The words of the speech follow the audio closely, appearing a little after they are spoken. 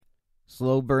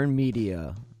Slow Burn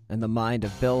Media and the mind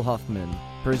of Bill Huffman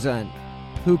present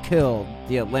Who Killed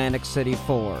the Atlantic City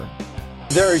Four?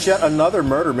 There is yet another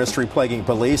murder mystery plaguing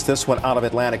police, this one out of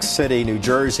Atlantic City, New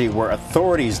Jersey, where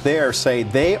authorities there say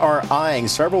they are eyeing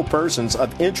several persons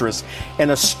of interest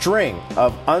in a string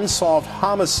of unsolved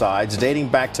homicides dating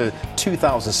back to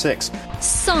 2006.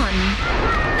 Sun,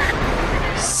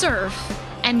 surf,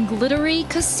 and glittery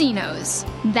casinos.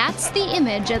 That's the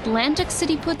image Atlantic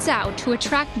City puts out to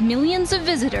attract millions of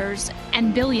visitors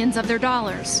and billions of their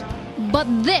dollars. But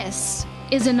this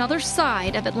is another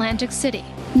side of Atlantic City.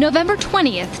 November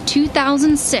 20th,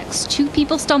 2006, two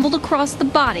people stumbled across the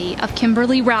body of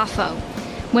Kimberly Raffo.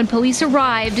 When police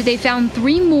arrived, they found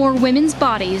three more women's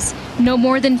bodies, no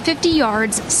more than 50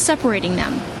 yards separating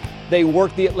them. They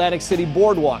worked the Atlantic City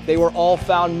boardwalk. They were all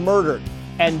found murdered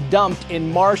and dumped in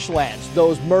marshlands.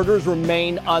 Those murders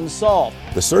remain unsolved.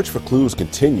 The search for clues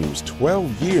continues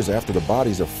 12 years after the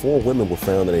bodies of four women were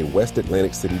found in a West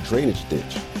Atlantic City drainage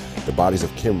ditch. The bodies of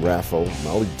Kim Raffo,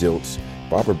 Molly Dilts,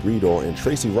 Barbara Breedor, and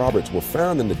Tracy Roberts were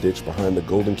found in the ditch behind the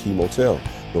Golden Key Motel,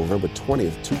 November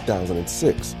 20th,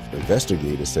 2006.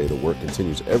 Investigators say the work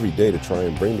continues every day to try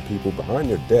and bring the people behind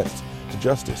their deaths to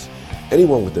justice.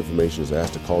 Anyone with information is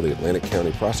asked to call the Atlantic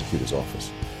County Prosecutor's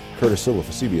Office. Curtis Silva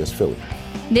for CBS Philly.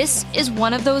 This is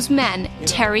one of those men,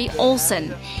 Terry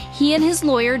Olson. He and his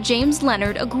lawyer, James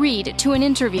Leonard, agreed to an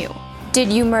interview.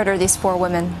 Did you murder these four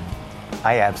women?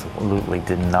 I absolutely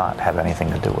did not have anything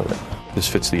to do with it. This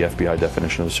fits the FBI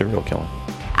definition of serial killing.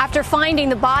 After finding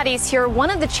the bodies here,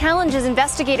 one of the challenges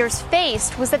investigators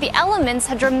faced was that the elements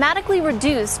had dramatically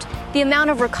reduced the amount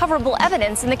of recoverable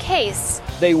evidence in the case.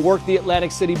 They worked the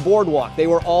Atlantic City boardwalk. They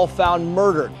were all found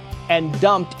murdered and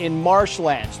dumped in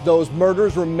marshlands. Those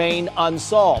murders remain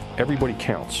unsolved. Everybody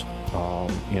counts.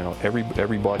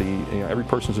 Everybody, every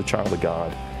person's a child of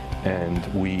God. And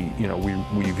we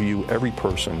view every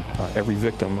person, every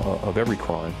victim of every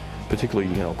crime,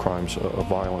 particularly, crimes of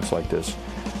violence like this,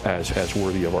 as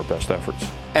worthy of our best efforts.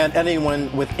 And anyone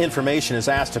with information is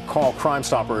asked to call Crime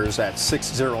Stoppers at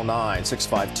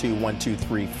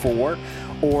 609-652-1234,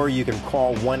 or you can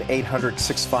call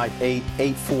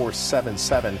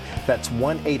 1-800-658-8477. That's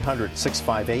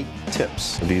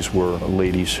 1-800-658-TIPS. These were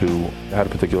ladies who had a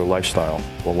particular lifestyle,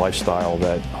 a lifestyle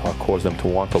that caused them to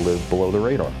want to live below the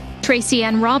radar. Tracy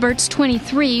Ann Roberts,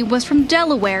 23, was from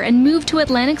Delaware and moved to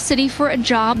Atlantic City for a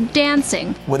job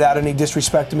dancing. Without any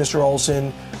disrespect to Mr.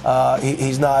 Olson,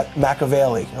 he's not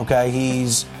Machiavelli, okay?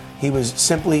 He was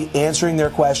simply answering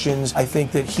their questions. I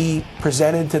think that he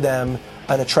presented to them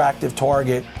an attractive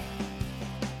target.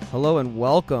 Hello and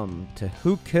welcome to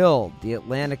Who Killed the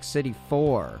Atlantic City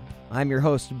Four? I'm your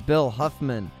host, Bill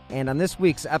Huffman, and on this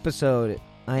week's episode,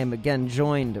 I am again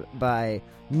joined by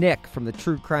Nick from the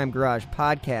True Crime Garage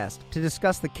podcast to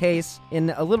discuss the case in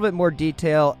a little bit more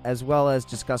detail, as well as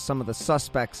discuss some of the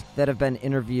suspects that have been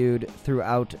interviewed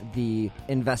throughout the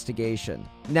investigation.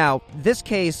 Now, this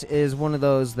case is one of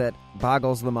those that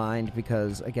boggles the mind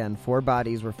because, again, four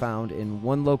bodies were found in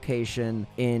one location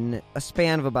in a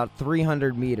span of about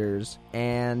 300 meters,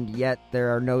 and yet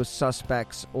there are no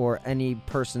suspects or any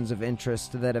persons of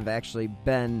interest that have actually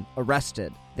been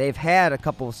arrested. They've had a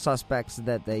couple of suspects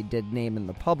that they did name in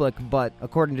the public, but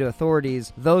according to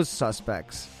authorities, those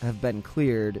suspects have been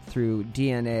cleared through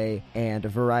DNA and a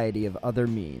variety of other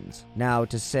means. Now,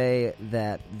 to say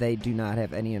that they do not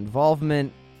have any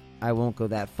involvement, I won't go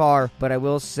that far, but I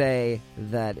will say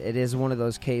that it is one of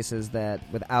those cases that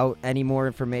without any more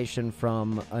information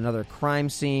from another crime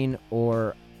scene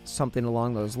or something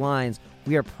along those lines,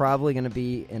 we are probably going to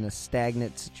be in a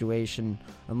stagnant situation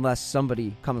unless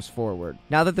somebody comes forward.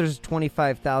 Now that there's a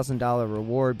 $25,000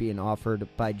 reward being offered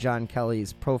by John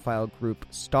Kelly's profile group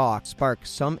spark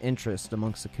some interest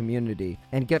amongst the community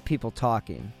and get people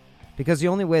talking. Because the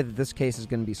only way that this case is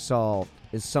going to be solved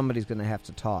is somebody's going to have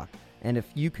to talk. And if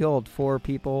you killed four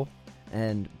people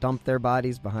and dumped their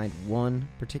bodies behind one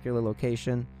particular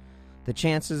location, the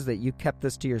chances that you kept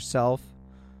this to yourself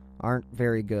aren't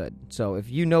very good. So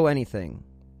if you know anything,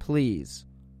 please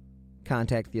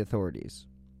contact the authorities.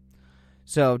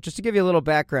 So just to give you a little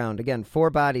background, again, four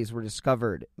bodies were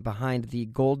discovered behind the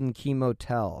Golden Key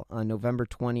Motel on November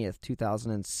 20th,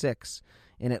 2006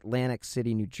 in Atlantic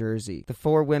City, New Jersey. The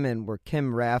four women were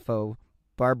Kim Raffo,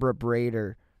 Barbara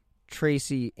Breedor,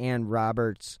 Tracy Ann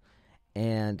Roberts,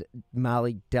 and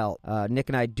Molly Delt. Nick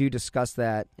and I do discuss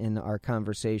that in our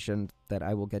conversation that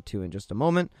I will get to in just a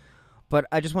moment. But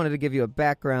I just wanted to give you a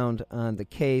background on the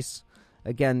case.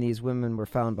 Again, these women were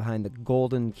found behind the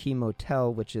Golden Key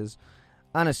Motel, which is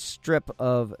on a strip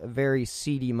of very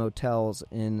seedy motels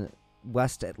in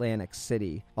West Atlantic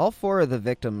City. All four of the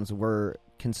victims were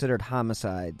considered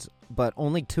homicides, but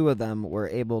only 2 of them were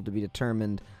able to be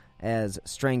determined as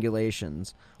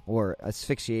strangulations or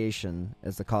asphyxiation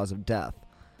as the cause of death.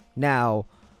 Now,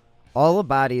 all the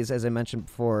bodies, as I mentioned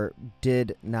before,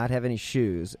 did not have any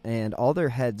shoes, and all their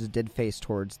heads did face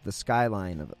towards the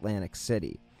skyline of Atlantic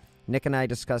City. Nick and I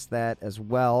discussed that as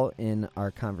well in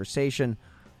our conversation.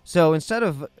 So instead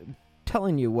of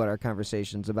telling you what our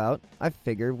conversation's about, I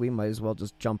figured we might as well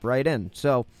just jump right in.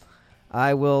 So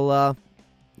I will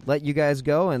let you guys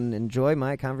go and enjoy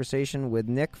my conversation with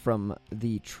Nick from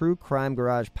the True Crime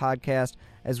Garage podcast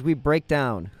as we break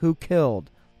down who killed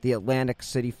the Atlantic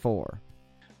City Four.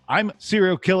 I'm a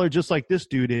serial killer just like this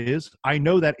dude is. I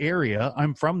know that area.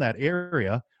 I'm from that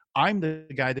area. I'm the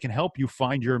guy that can help you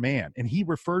find your man. And he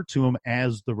referred to him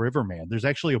as the Riverman. There's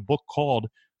actually a book called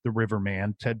The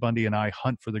Riverman, Ted Bundy and I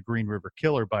Hunt for the Green River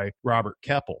Killer by Robert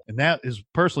Keppel. And that is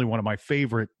personally one of my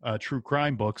favorite true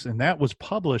crime books. And that was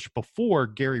published before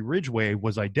Gary Ridgway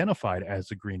was identified as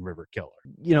the Green River Killer.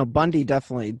 You know, Bundy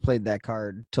definitely played that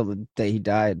card till the day he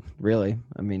died, really.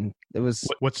 I mean, it was...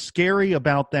 What's scary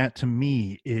about that to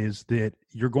me is that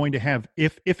you're going to have,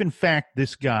 if in fact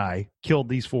this guy killed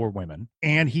these 4 women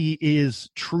and he is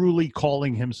truly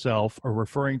calling himself or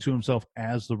referring to himself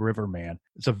as the Riverman,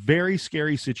 it's a very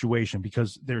scary situation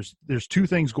because there's 2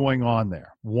 things going on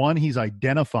there. One, he's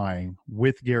identifying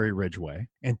with Gary Ridgway,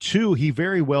 and 2, he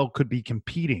very well could be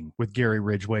competing with Gary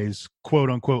Ridgway's quote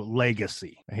unquote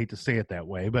legacy. I hate to say it that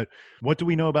way, but what do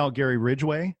we know about Gary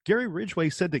Ridgway? Gary Ridgway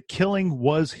said that killing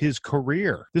was his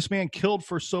career. This man killed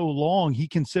for so long, he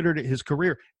considered it his career.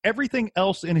 Everything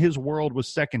else in his world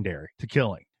was secondary to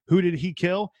killing. Who did he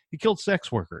kill? He killed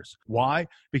sex workers. Why?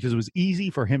 Because it was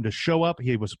easy for him to show up.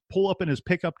 He was pull up in his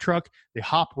pickup truck. They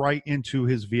hop right into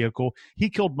his vehicle. He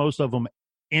killed most of them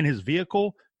in his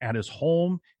vehicle, at his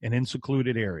home, and in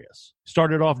secluded areas.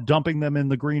 Started off dumping them in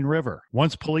the Green River.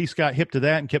 Once police got hip to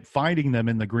that and kept finding them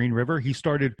in the Green River, he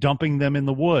started dumping them in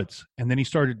the woods, and then he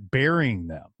started burying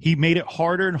them. He made it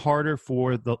harder and harder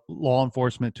for the law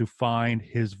enforcement to find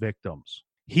his victims.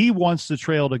 He wants the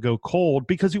trail to go cold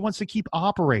because he wants to keep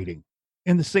operating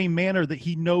in the same manner that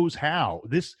he knows how.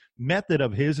 This method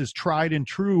of his is tried and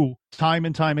true time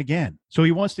and time again. So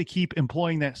he wants to keep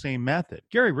employing that same method.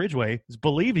 Gary Ridgway is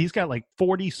believed he's got like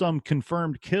 40-some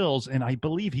confirmed kills, and I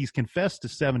believe he's confessed to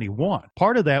 71.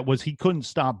 Part of that was he couldn't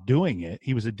stop doing it.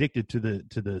 He was addicted to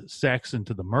the sex and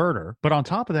to the murder. But on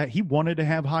top of that, he wanted to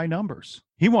have high numbers.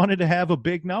 He wanted to have a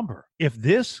big number. If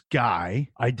this guy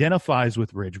identifies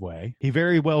with Ridgway, he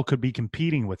very well could be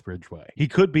competing with Ridgway. He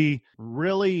could be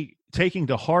really taking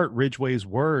to heart Ridgway's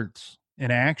words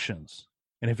and actions.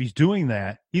 And if he's doing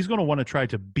that, he's going to want to try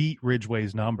to beat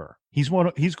Ridgway's number. He's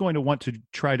going to want to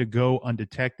try to go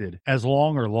undetected as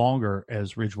long or longer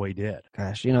as Ridgway did.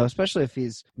 Gosh, you know, especially if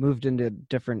he's moved into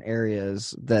different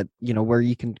areas that, you know, where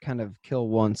you can kind of kill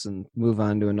once and move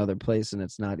on to another place and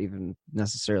it's not even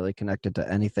necessarily connected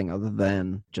to anything other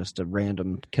than just a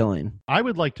random killing. I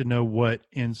would like to know what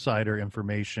insider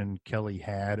information Kelly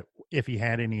had, if he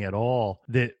had any at all,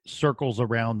 that circles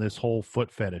around this whole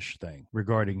foot fetish thing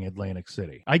regarding Atlantic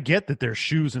City. I get that their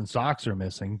shoes and socks are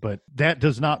missing, but that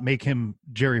does not make him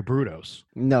Jerry Brudos.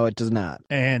 No, it does not.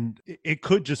 And it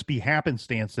could just be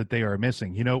happenstance that they are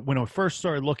missing. You know, when I first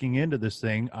started looking into this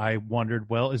thing, I wondered,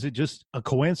 well, is it just a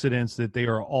coincidence that they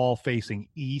are all facing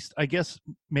east? I guess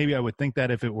maybe I would think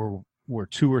that if it were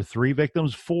 2 or 3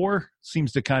 victims. 4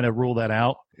 seems to kind of rule that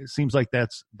out. It seems like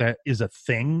that is a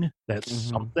thing. That's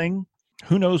something.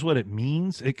 Who knows what it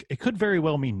means? It could very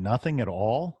well mean nothing at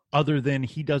all, other than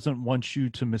he doesn't want you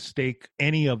to mistake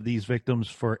any of these victims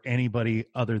for anybody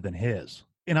other than his.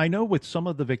 And I know with some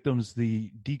of the victims,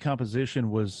 the decomposition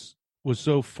was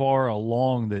so far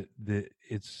along that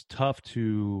it's tough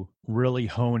to really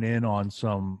hone in on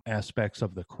some aspects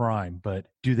of the crime. But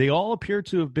do they all appear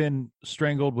to have been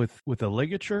strangled with a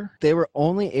ligature? They were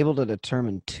only able to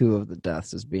determine 2 of the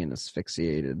deaths as being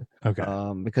asphyxiated. Okay.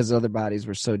 Because the other bodies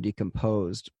were so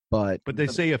decomposed. But they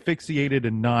say asphyxiated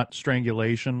and not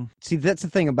strangulation. See, that's the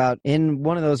thing about, in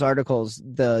one of those articles,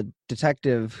 the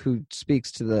detective who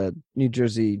speaks to the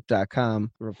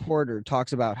NewJersey.com reporter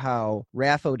talks about how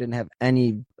Raffo didn't have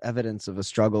any evidence of a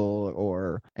struggle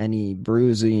or any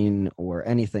bruising or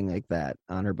anything like that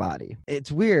on her body.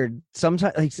 It's weird.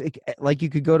 Sometimes, like you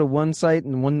could go to one site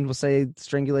and one will say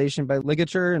strangulation by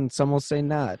ligature and some will say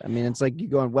not. I mean, it's like you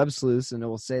go on Web Sleuths and it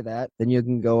will say that. Then you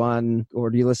can go on, or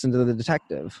do you listen to the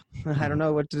detective? I don't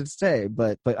know what to say,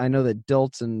 but I know that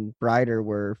Diltz and Brider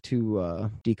were too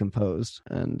decomposed,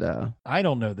 and Yeah. I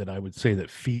don't know that I would say that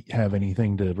feet have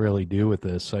anything to really do with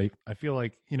this. I feel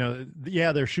like,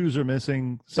 yeah, their shoes are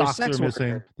missing, socks are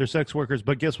missing, they're sex workers,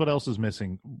 but guess what else is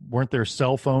missing? Weren't there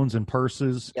cell phones and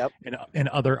purses and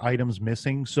other items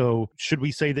missing? So should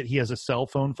we say that he has a cell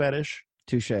phone fetish?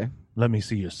 Touche. Let me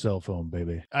see your cell phone,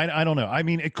 baby. I don't know. I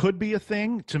mean, it could be a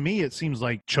thing. To me, it seems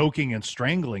like choking and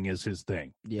strangling is his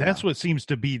thing. Yeah. That's what seems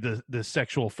to be the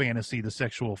sexual fantasy, the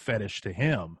sexual fetish to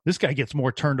him. This guy gets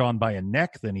more turned on by a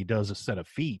neck than he does a set of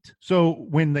feet. So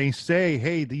when they say,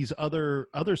 hey, these other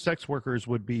sex workers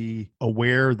would be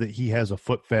aware that he has a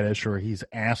foot fetish or he's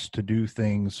asked to do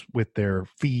things with their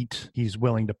feet, he's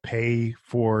willing to pay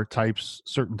for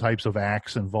certain types of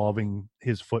acts involving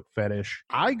his foot fetish.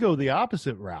 I go the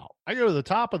opposite route. I go to the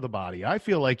top of the body. I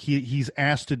feel like he's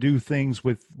asked to do things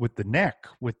with the neck,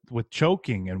 with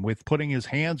choking and with putting his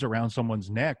hands around someone's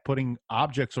neck, putting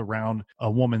objects around a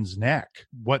woman's neck,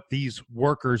 what these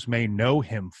workers may know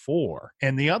him for.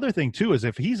 And the other thing, too, is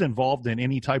if he's involved in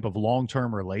any type of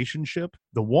long-term relationship,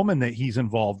 the woman that he's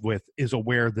involved with is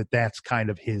aware that that's kind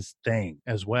of his thing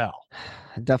as well.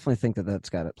 I definitely think that that's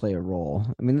got to play a role.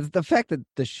 I mean, the fact that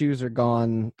the shoes are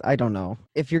gone, I don't know.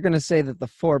 If you're going to say that the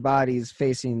 4 bodies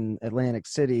facing Atlantic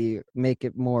City make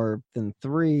it more than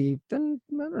 3, then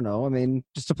I don't know. I mean,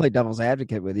 just to play devil's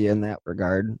advocate with you in that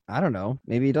regard, I don't know.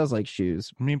 Maybe he does like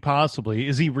shoes. I mean, possibly.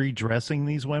 Is he redressing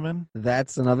these women?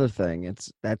 That's another thing.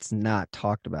 That's not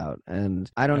talked about. And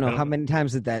I don't know how many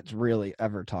times that's really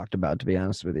ever talked about, to be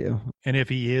honest with you. And if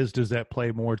he is, does that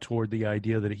play more toward the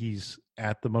idea that he's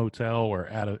at the motel or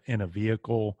in a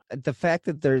vehicle? The fact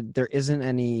that there isn't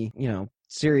any,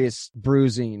 serious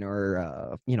bruising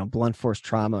or, blunt force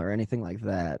trauma or anything like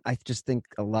that. I just think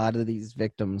a lot of these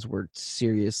victims were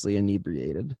seriously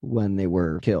inebriated when they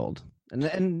were killed.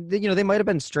 And they might have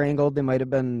been strangled, they might have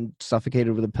been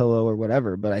suffocated with a pillow or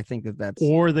whatever, but I think that's...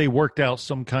 Or they worked out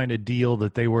some kind of deal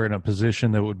that they were in a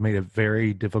position that would make it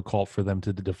very difficult for them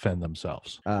to defend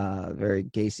themselves. Very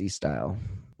Gacy style.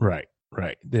 Right.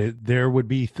 There would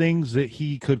be things that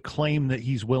he could claim that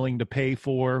he's willing to pay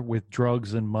for with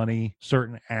drugs and money,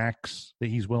 certain acts that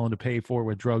he's willing to pay for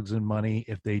with drugs and money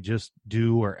if they just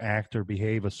do or act or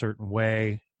behave a certain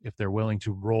way. If they're willing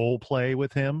to role play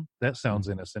with him, that sounds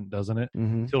innocent, doesn't it?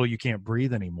 Mm-hmm. Until you can't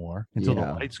breathe anymore, until the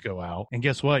lights go out. And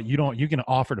guess what? You can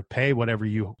offer to pay whatever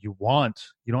you want.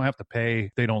 You don't have to pay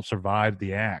if they don't survive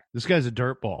the act. This guy's a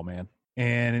dirtball, man.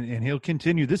 And he'll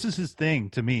continue. This is his thing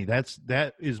to me.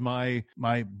 That is my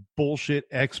bullshit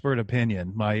expert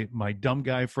opinion, my dumb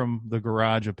guy from the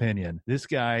garage opinion. This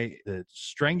guy, the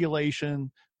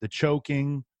strangulation, the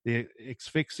choking, the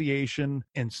asphyxiation,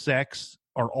 and sex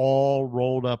are all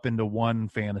rolled up into one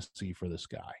fantasy for this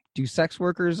guy. Do sex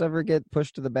workers ever get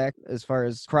pushed to the back as far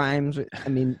as crimes? I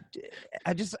mean,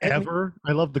 I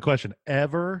love the question.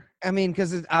 Ever? I mean,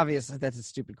 because it's obvious that's a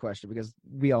stupid question, because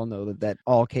we all know that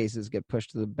all cases get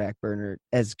pushed to the back burner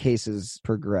as cases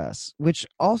progress, which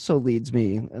also leads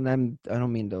me, and I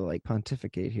don't mean to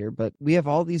pontificate here, but we have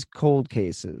all these cold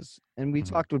cases. And we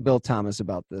talked with Bill Thomas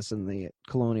about this in the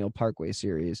Colonial Parkway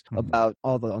series, about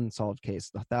all the unsolved cases,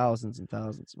 the thousands and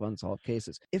thousands of unsolved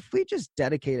cases. If we just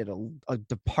dedicated a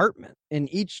department in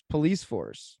each police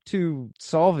force to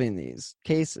solving these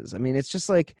cases, I mean, it's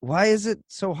just why is it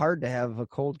so hard to have a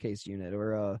cold case unit?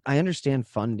 Or I understand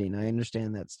funding, I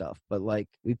understand that stuff, but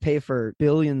we pay for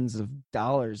billions of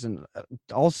dollars and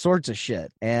all sorts of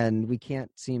shit, and we can't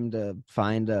seem to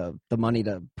find the money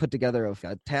to put together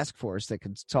a task force that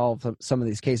could solve some of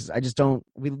these cases.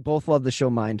 We both love the show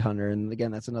Mindhunter, and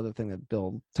again, that's another thing that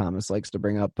Bill Thomas likes to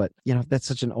bring up, but that's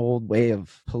such an old way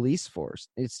of police force.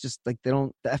 It's just the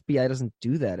FBI doesn't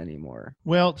do that anymore.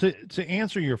 Well, to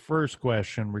answer your first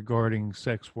question regarding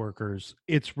sex workers,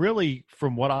 it's really,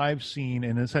 from what I've seen,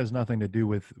 and this has nothing to do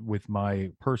with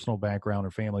my personal background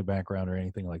or family background or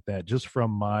anything like that, just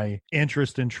from my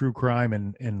interest in true crime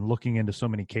and looking into so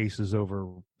many cases over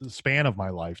the span of my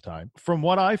lifetime, from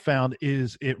what I found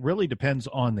is it really depends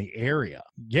on the area.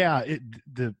 Yeah,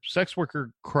 the sex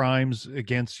worker crimes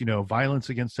against, violence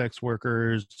against sex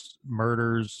workers,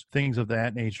 murders, things of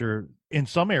that nature, in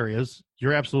some areas,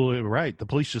 you're absolutely right. The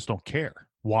police just don't care.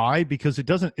 Why? Because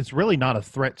it's really not a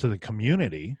threat to the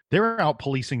community. They're out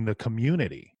policing the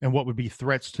community and what would be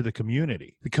threats to the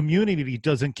community. The community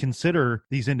doesn't consider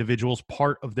these individuals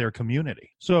part of their community.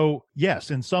 So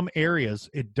yes, in some areas,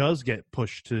 it does get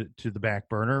pushed to the back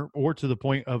burner, or to the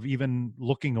point of even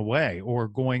looking away or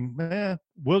going,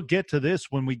 we'll get to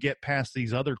this when we get past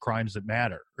these other crimes that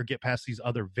matter, or get past these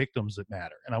other victims that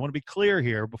matter. And I want to be clear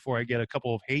here before I get a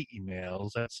couple of hate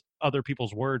emails. That's other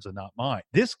people's words and not mine.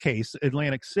 This case,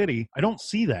 Atlantic City, I don't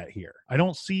see that here. I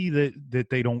don't see that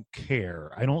they don't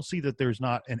care. I don't see that there's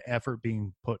not an effort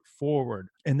being put forward.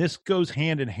 And this goes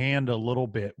hand in hand a little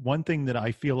bit. One thing that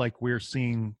I feel like we're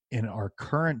seeing in our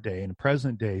current day and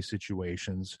present day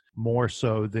situations, more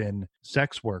so than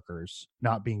sex workers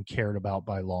not being cared about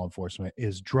by law enforcement,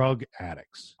 is drug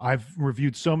addicts. I've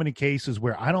reviewed so many cases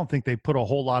where I don't think they put a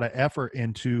whole lot of effort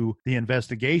into the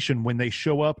investigation when they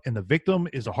show up and the victim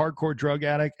is a hardcore drug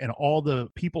addict and all the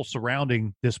people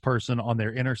surrounding this person on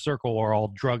their inner circle are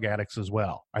all drug addicts as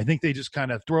well. I think they just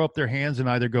kind of throw up their hands and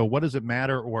either go, what does it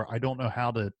matter? Or I don't know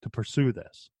how to pursue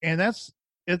this. And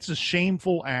it's a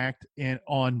shameful act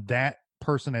on that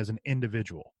person as an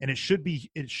individual, and it should be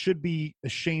a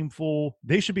shameful.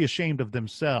 They should be ashamed of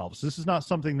themselves. This is not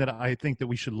something that I think that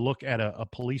we should look at a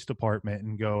police department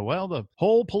and go, well, the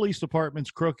whole police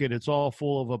department's crooked, it's all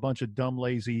full of a bunch of dumb,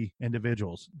 lazy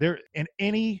individuals. There, in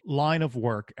any line of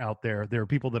work out there are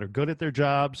people that are good at their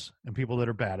jobs and people that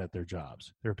are bad at their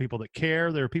jobs. There are people that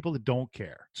care, there are people that don't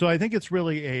care. So I think it's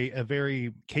really a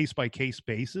very case by case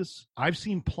basis. I've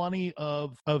seen plenty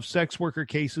of sex worker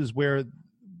cases where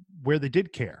they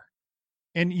did care.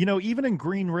 And, even in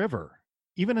Green River,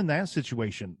 even in that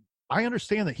situation, I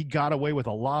understand that he got away with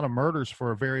a lot of murders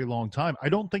for a very long time. I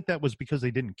don't think that was because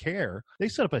they didn't care. They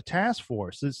set up a task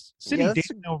force. This city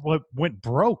didn't know what went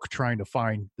broke trying to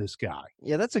find this guy.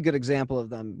 Yeah, that's a good example of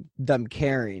them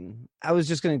caring. I was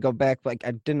just going to go back, like,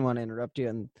 I didn't want to interrupt you.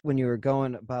 And when you were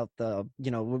going about we'll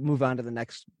move on to the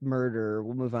next murder,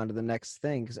 we'll move on to the next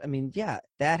thing. Because, I mean, yeah,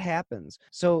 that happens.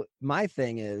 So my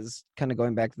thing is kind of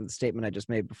going back to the statement I just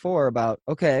made before about,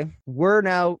 okay, we're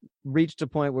now reached a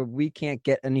point where we can't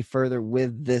get any further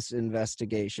with this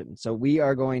investigation. So we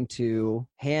are going to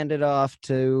hand it off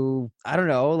to, I don't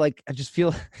know, like, I just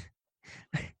feel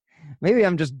maybe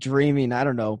I'm just dreaming, I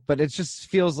don't know, but it just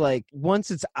feels like once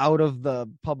it's out of the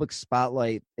public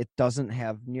spotlight, it doesn't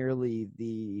have nearly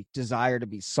the desire to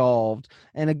be solved.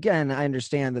 And again, I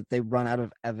understand that they run out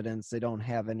of evidence, they don't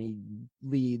have any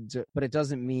leads, but it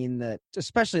doesn't mean that,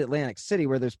 especially Atlantic City,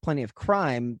 where there's plenty of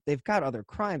crime, they've got other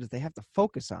crimes that they have to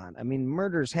focus on. I mean,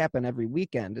 murders happen every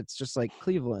weekend. It's just like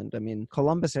Cleveland. I mean,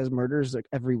 Columbus has murders like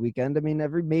every weekend. I mean,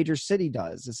 every major city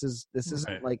does. This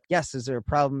isn't right. Like, yes, is there a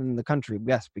problem in the country?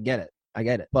 Yes, we get it. I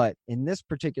get it. But in this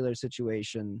particular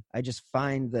situation, I just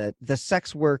find that the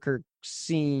sex worker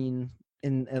scene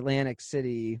in Atlantic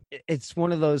City, it's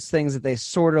one of those things that they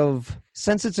sort of,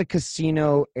 since it's a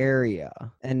casino area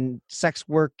and sex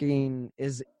working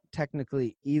is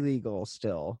technically illegal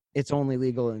still, it's only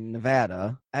legal in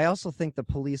Nevada. I also think the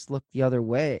police look the other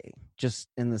way, just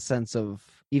in the sense of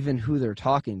even who they're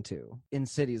talking to in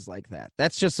cities like that.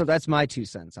 That's my 2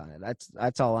 cents on it.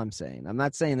 That's all I'm saying. I'm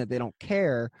not saying that they don't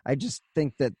care. I just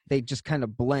think that they just kind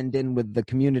of blend in with the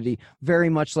community, very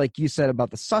much like you said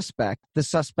about the suspect. The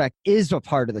suspect is a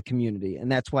part of the community, and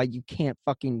that's why you can't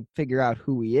fucking figure out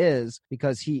who he is,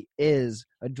 because he is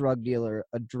a drug dealer,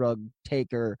 a drug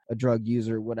taker, a drug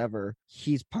user, whatever.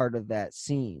 He's part of that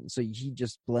scene. So he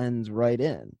just blends right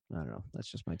in. I don't know.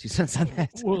 That's just my 2 cents on that.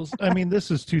 Well, I mean,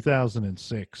 this is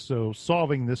 2006. So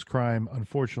solving this crime,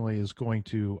 unfortunately, is going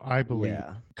to, I believe,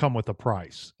 come with a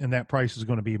price. And that price is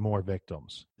going to be more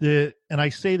victims. And I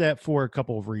say that for a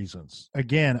couple of reasons.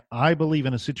 Again, I believe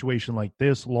in a situation like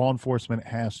this, law enforcement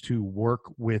has to work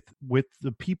with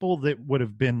the people that would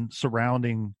have been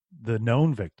surrounding the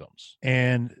known victims.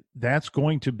 And that's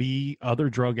going to be other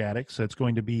drug addicts. That's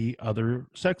going to be other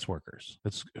sex workers.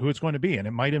 That's who it's going to be. And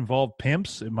it might involve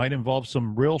pimps. It might involve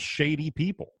some real shady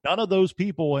people. None of those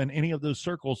people in any of those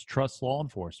circles trust law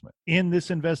enforcement. In this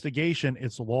investigation,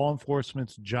 it's law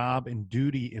enforcement's job and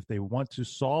duty, if they want to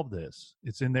solve this,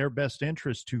 it's in their best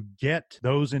interest to get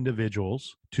those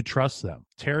individuals to trust them.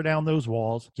 Tear down those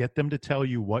walls, get them to tell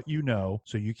you what you know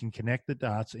so you can connect the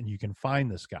dots and you can find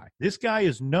this guy. This guy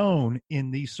is known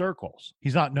in these circles.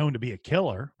 He's not known to be a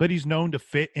killer, but he's known to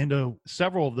fit into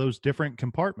several of those different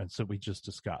compartments that we just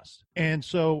discussed. And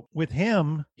so with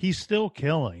him, he's still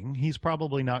killing. He's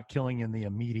probably not killing in the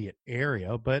immediate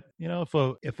area, but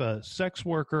if a sex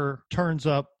worker turns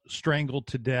up strangled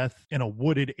to death in a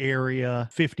wooded area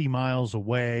 50 miles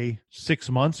away 6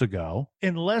 months ago,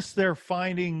 unless they're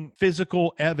finding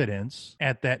physical evidence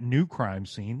at that new crime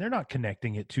scene, they're not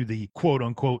connecting it to the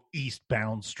quote-unquote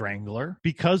eastbound strangler.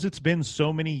 Because it's been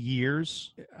so many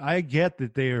years, I get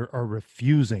that they are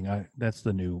refusing. That's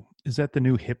the new Is that the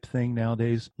new hip thing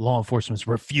nowadays? Law enforcement's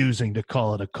refusing to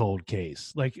call it a cold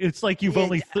case. Like it's like you've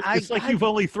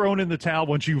only thrown in the towel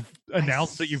once you've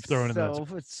announced that you've thrown in the towel.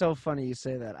 It's so funny you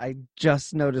say that. I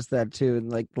just noticed that too in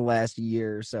like the last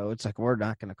year or so. It's like we're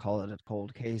not going to call it a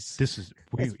cold case. It's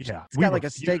got like a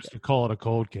stigma to call it a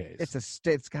cold case.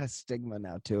 It's got a stigma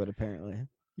now to it apparently.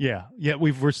 Yeah,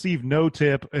 we've received no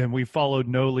tip and we followed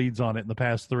no leads on it in the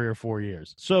past 3 or 4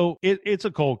 years. So it's a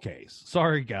cold case.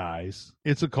 Sorry, guys.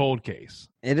 It's a cold case.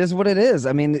 It is what it is.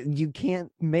 I mean, you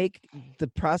can't make the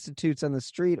prostitutes on the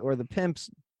street or the pimps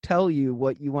tell you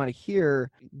what you want to hear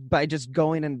by just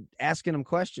going and asking them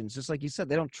questions. Just like you said,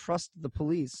 they don't trust the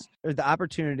police, or the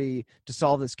opportunity to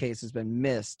solve this case has been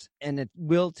missed. And it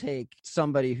will take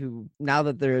somebody who, now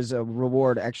that there's a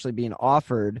reward actually being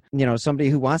offered,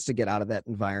 somebody who wants to get out of that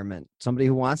environment, somebody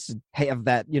who wants to have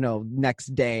that,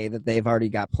 next day that they've already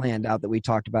got planned out that we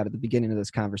talked about at the beginning of this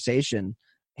conversation.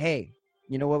 Hey,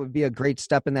 you know what would be a great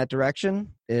step in that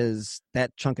direction is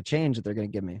that chunk of change that they're going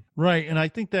to give me. Right. And I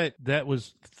think that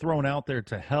was thrown out there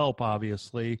to help,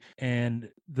 obviously. And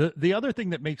the other thing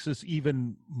that makes this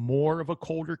even more of a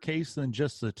colder case than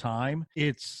just the time,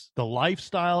 it's the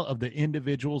lifestyle of the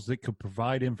individuals that could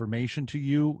provide information to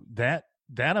you. That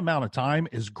amount of time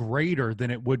is greater than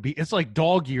it would be. It's like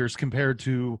dog years compared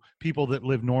to people that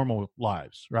live normal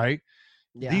lives, right?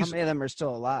 Yeah, how many of them are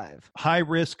still alive?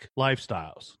 High-risk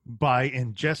lifestyles, by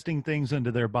ingesting things into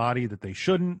their body that they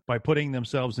shouldn't, by putting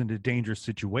themselves into dangerous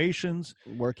situations.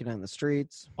 Working on the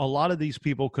streets. A lot of these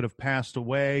people could have passed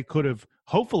away,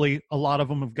 hopefully a lot of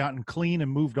them have gotten clean and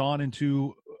moved on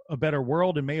into a better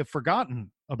world and may have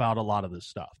forgotten about a lot of this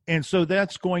stuff. And so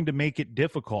that's going to make it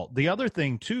difficult. The other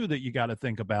thing, too, that you got to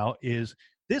think about is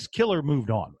this killer moved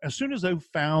on. As soon as they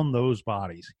found those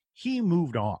bodies, he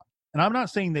moved on. And I'm not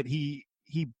saying that he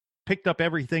picked up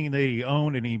everything that he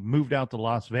owned and he moved out to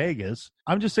Las Vegas.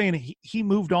 I'm just saying he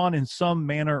moved on in some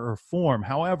manner or form.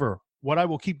 However, what I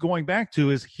will keep going back to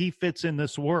is he fits in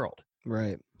this world.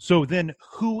 Right. So then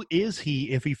who is he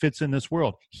if he fits in this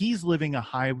world? He's living a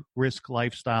high-risk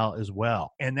lifestyle as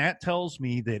well. And that tells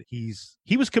me that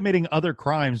he was committing other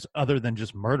crimes other than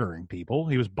just murdering people.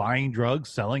 He was buying drugs,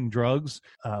 selling drugs.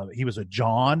 He was a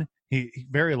John. He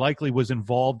very likely was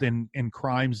involved in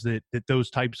crimes that those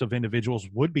types of individuals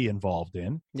would be involved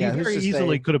in. Yeah, he very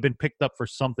easily could have been picked up for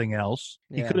something else.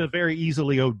 Yeah. He could have very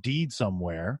easily OD'd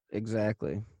somewhere.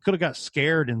 Exactly. Could have got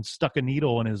scared and stuck a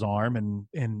needle in his arm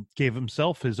and gave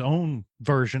himself his own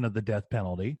version of the death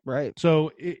penalty. Right.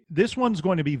 So this one's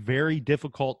going to be very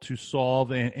difficult to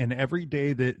solve, and every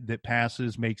day that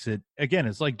passes makes it, again,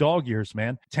 it's like dog years,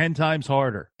 man, 10 times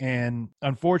harder. And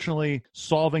unfortunately,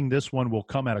 solving this one will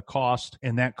come at a cost,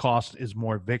 and that cost is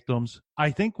more victims. I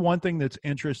think one thing that's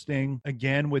interesting,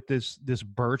 again, with this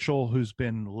Burchell who's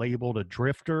been labeled a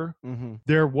drifter,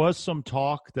 there was some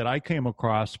talk that I came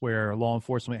across where law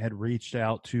enforcement had reached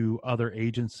out to other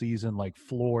agencies in like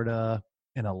Florida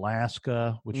and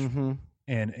Alaska, which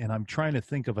and I'm trying to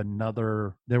think of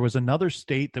there was another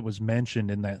state that was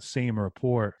mentioned in that same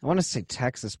report. I want to say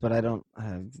Texas, but I don't,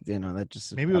 that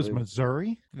just... Maybe it was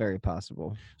Missouri? Very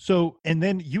possible. So, and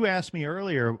then you asked me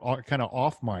earlier, kind of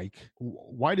off mic,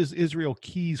 why does Israel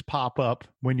Keys pop up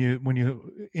when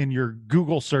you in your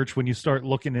Google search when you start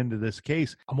looking into this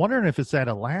case? I'm wondering if it's that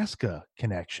Alaska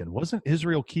connection. Wasn't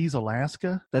Israel Keys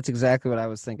Alaska? That's exactly what I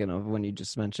was thinking of when you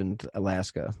just mentioned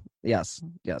Alaska. Yes.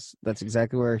 That's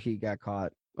exactly where he got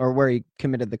caught, or where he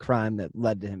committed the crime that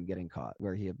led to him getting caught,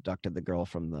 where he abducted the girl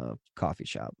from the coffee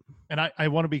shop. And I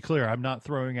want to be clear, I'm not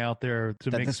throwing out there to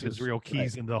mix Israel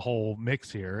Keys in the whole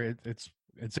mix here.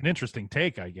 It's an interesting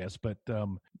take, I guess, but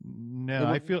no,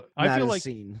 I feel like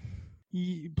scene.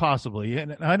 Possibly,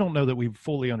 and I don't know that we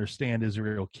fully understand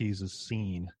Israel Keys'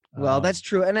 scene. Well, that's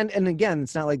true. And again,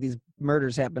 it's not like these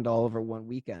murders happened all over one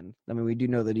weekend. I mean, we do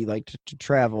know that he liked to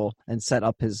travel and set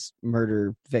up his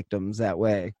murder victims that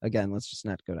way. Again, let's just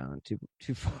not go down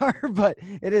too far, but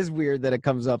it is weird that it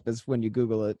comes up as when you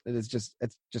Google it. It's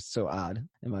just so odd,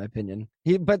 in my opinion.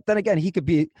 But then again, he could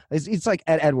be, it's like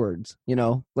Ed Edwards,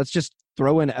 let's just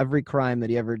throw in every crime that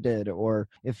he ever did. Or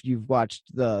if you've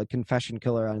watched The Confession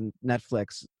Killer on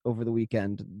Netflix over the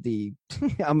weekend,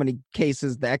 how many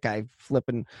cases that guy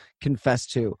flipping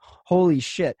confessed to. Holy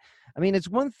shit. I mean, it's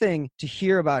one thing to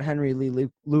hear about Henry Lee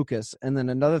Lucas, and then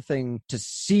another thing to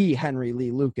see Henry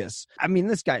Lee Lucas. I mean,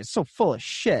 this guy is so full of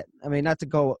shit. I mean, not to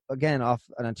go again off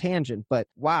on a tangent, but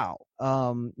wow.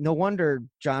 No wonder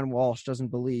John Walsh doesn't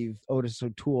believe Otis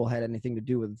O'Toole had anything to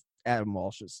do with Adam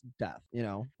Walsh's death,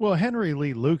 Well, Henry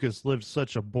Lee Lucas lived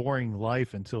such a boring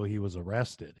life until he was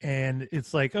arrested. And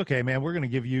it's like, okay, man, we're going to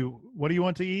give you, what do you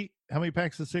want to eat? How many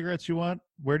packs of cigarettes you want?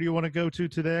 where do you want to go to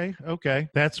today? Okay,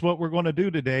 that's what we're going to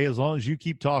do today, as long as you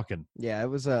keep talking. Yeah, it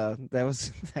was that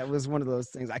was one of those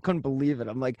things. I couldn't believe it.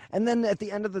 I'm like, and then at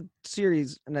the end of the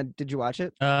series, and then, did you watch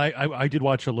it? I did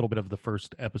watch a little bit of the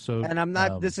first episode, and I'm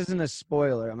not. This isn't a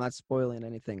spoiler. I'm not spoiling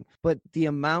anything. But the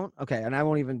amount, okay, and I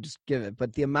won't even just give it.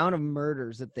 But the amount of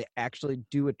murders that they actually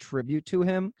do attribute to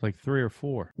him, like 3 or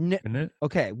 4, isn't it?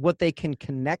 Okay, what they can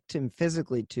connect him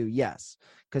physically to, yes,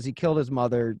 because he killed his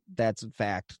mother. That's a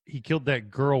fact. He killed that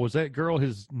girl. Was that girl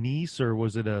his niece, or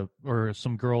was it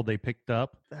some girl they picked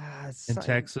up in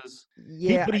Texas?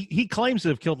 Yeah, he claims to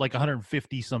have killed like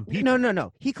 150 some people.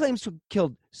 No. He claims to have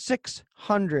killed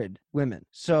 600 women.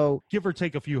 So give or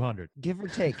take a few hundred. Give or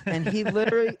take. And he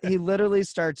literally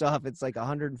starts off, it's like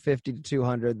 150 to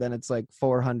 200, then it's like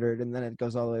 400, and then it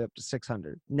goes all the way up to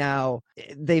 600. Now,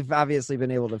 they've obviously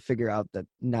been able to figure out that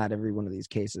not every one of these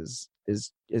cases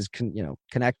is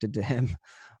connected to him,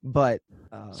 but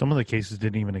some of the cases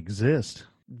didn't even exist.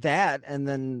 That, and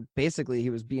then basically he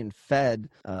was being fed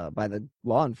by the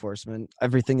law enforcement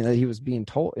everything that he was being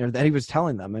told, or that he was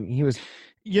telling them. I mean, he was,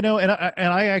 and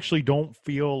I actually don't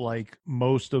feel like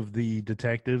most of the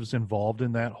detectives involved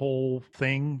in that whole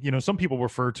thing. Some people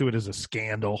refer to it as a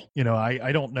scandal.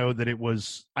 I don't know that it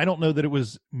was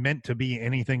meant to be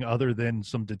anything other than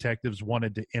some detectives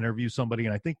wanted to interview somebody,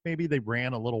 and I think maybe they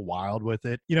ran a little wild with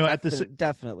it.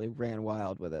 Definitely ran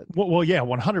wild with it. Well, yeah,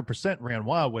 100% ran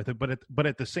wild with it. But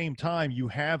at the same time, you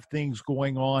have things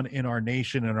going on in our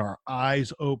nation, and our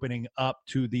eyes opening up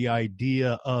to the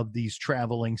idea of these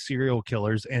traveling serial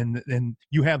killers. And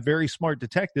you have very smart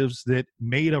detectives that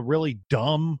made a really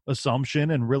dumb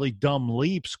assumption and really dumb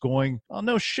leaps, going, oh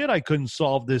no shit, I couldn't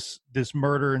solve this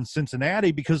murder in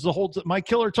Cincinnati because my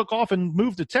killer took off and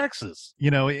moved to Texas.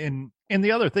 And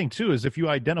the other thing too is, if you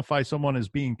identify someone as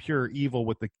being pure evil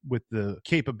with the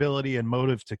capability and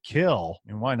motive to kill,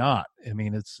 and why not? I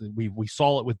mean, we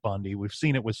saw it with Bundy, we've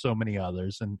seen it with so many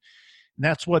others, and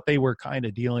that's what they were kind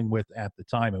of dealing with at the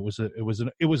time. It was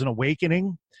an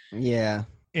awakening, yeah,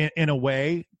 in a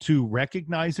way, to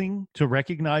recognizing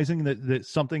that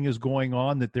something is going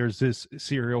on, that there's this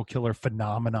serial killer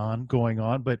phenomenon going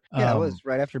on. But it was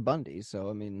right after Bundy, so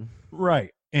I mean,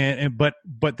 right.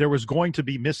 But there was going to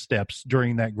be missteps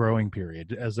during that growing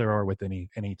period, as there are with any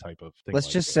type of thing. Let's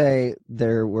just say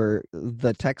there were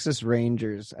the Texas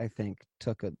Rangers, I think,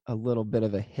 took a little bit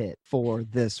of a hit for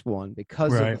this one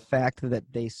because of the fact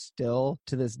that they still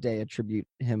to this day attribute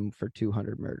him for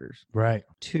 200 murders. Right.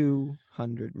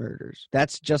 200 murders.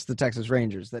 That's just the Texas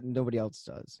Rangers, that nobody else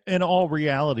does. In all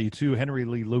reality, too, Henry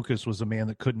Lee Lucas was a man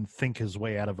that couldn't think his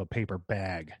way out of a paper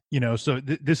bag. So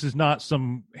this is not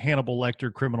some Hannibal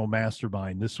Lecter criminal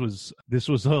mastermind. This was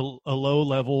a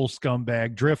low-level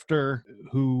scumbag drifter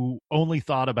who only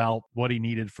thought about what he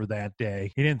needed for that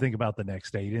day. He didn't think about the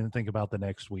next day. He didn't think about the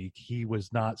next week. He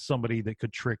was not somebody that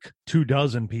could trick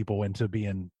 24 people into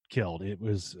being killed. It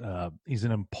was he's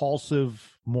an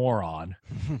impulsive moron,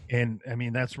 and I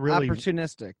mean that's really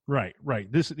opportunistic. Right.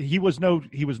 He was no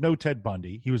Ted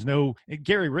Bundy. He was no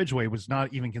Gary Ridgway. Was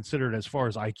not even considered, as far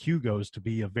as IQ goes, to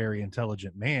be a very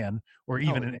intelligent man, or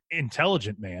even an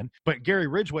intelligent man. But Gary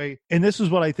Ridgway, and this is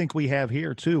what I think we have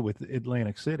here too with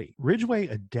Atlantic City. Ridgway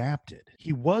adapted.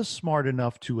 He was smart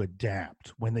enough to adapt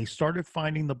when they started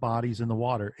finding the bodies in the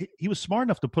water. He was smart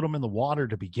enough to put them in the water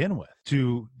to begin with.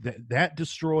 That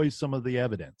destroys some of the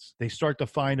evidence. They start to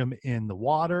find him in the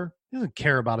water. He doesn't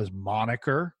care about his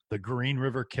moniker, the Green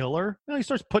River Killer. No, he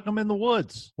starts putting them in the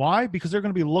woods. Why? Because they're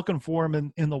going to be looking for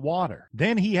him in the water.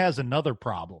 Then he has another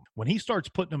problem. When he starts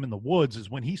putting them in the woods is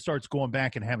when he starts going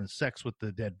back and having sex with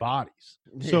the dead bodies.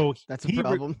 Yeah, so that's a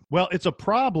problem. It's a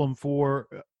problem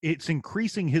it's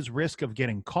increasing his risk of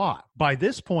getting caught. By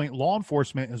this point, law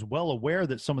enforcement is well aware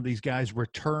that some of these guys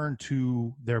return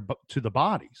to the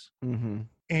bodies. Mm-hmm.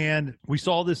 And we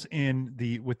saw this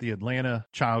with the Atlanta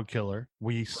child killer.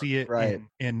 We see it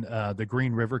in the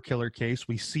Green River Killer case.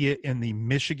 We see it in the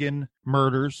Michigan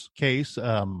murders case.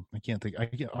 I can't think.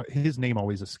 His name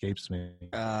always escapes me.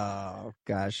 Oh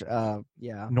gosh.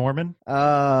 Yeah. Norman.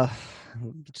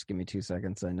 Just give me 2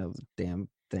 seconds. I know the damn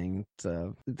thing.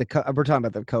 We're talking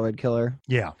about the co-ed killer.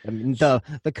 Yeah. I mean,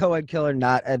 the co-ed killer,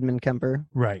 not Edmund Kemper.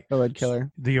 Right. Co-ed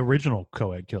killer. The original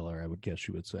co-ed killer, I would guess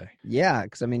you would say. Yeah,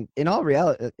 because I mean, in all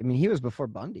reality, I mean, he was before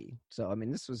Bundy. So I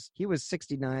mean, he was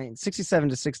 67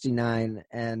 to 69,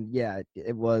 and yeah,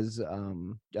 it was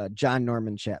John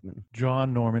Norman Chapman.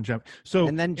 John Norman Chapman. So,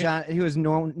 and then he was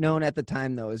known at the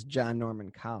time though as John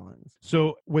Norman Collins.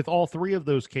 So with all three of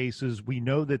those cases, we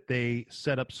know that they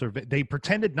set up they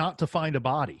pretended not to find a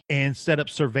body. body and set up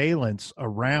surveillance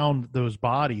around those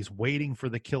bodies, waiting for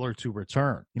the killer to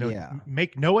return.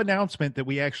 Make no announcement that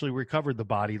we actually recovered the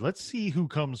body. Let's see who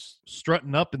comes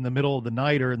strutting up in the middle of the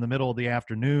night or in the middle of the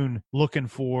afternoon looking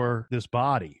for this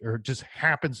body, or just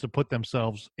happens to put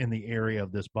themselves in the area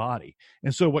of this body.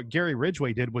 And so what Gary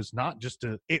Ridgway did was not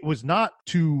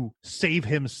to save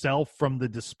himself from the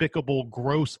despicable,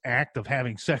 gross act of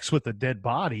having sex with a dead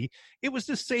body. It was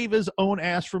to save his own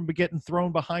ass from getting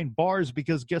thrown behind bars,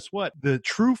 because guess what? The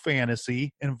true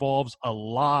fantasy involves a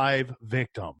live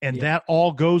victim, and that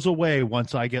all goes away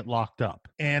once I get locked up.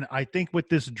 And I think with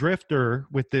this drifter,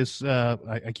 with this,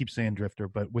 I keep saying drifter,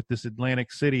 but with this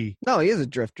Atlantic City, no, he is a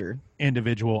drifter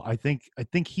individual, I think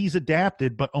he's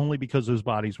adapted, but only because those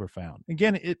bodies were found.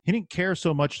 Again, he didn't care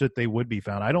so much that they would be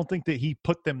found. I don't think that he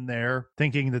put them there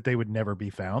thinking that they would never be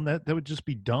found. That would just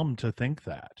be dumb to think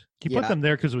that. He put them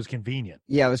there because it was convenient.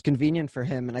 Yeah, it was convenient for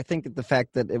him. And I think the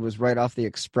fact that it was right off the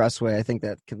expressway, I think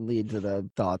that can lead to the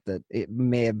thought that it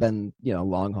may have been,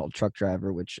 long haul truck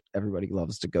driver, which everybody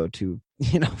loves to go to,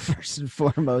 first and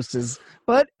foremost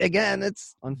but again,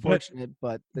 it's unfortunate.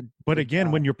 But again,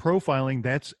 when you're profiling,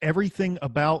 that's everything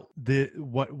about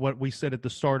what we said at the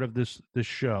start of this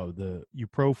show. You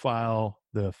profile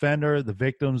the offender, the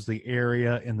victims, the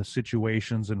area, and the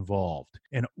situations involved.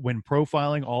 And when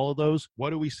profiling all of those, what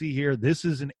do we see here? This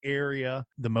is an area,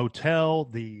 the motel,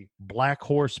 the Black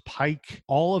Horse Pike,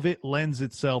 all of it lends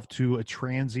itself to a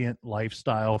transient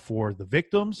lifestyle for the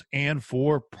victims and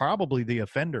for probably the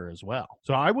offender as well.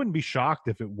 So I wouldn't be shocked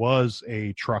if it was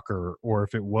a trucker or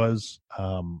if it was,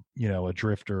 a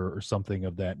drifter or something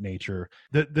of that nature.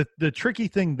 The tricky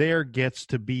thing there gets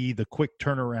to be the quick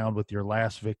turnaround with your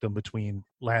last victim between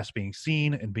last being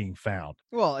seen and being found.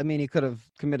 Well, I mean, he could have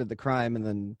committed the crime and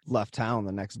then left town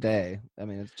the next day. I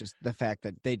mean, it's just the fact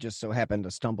that they just so happened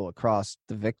to stumble across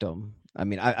the victim. I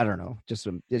mean, I don't know.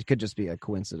 It could just be a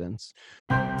coincidence.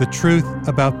 The truth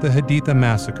about the Haditha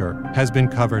massacre has been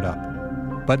covered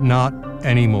up, but not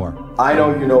anymore. I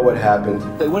know you know what happened.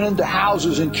 They went into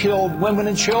houses and killed women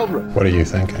and children. What are you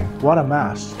thinking? What a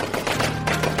mess.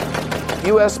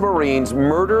 U.S. Marines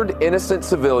murdered innocent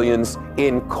civilians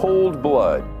in cold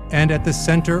blood. And at the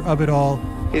center of it all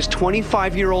is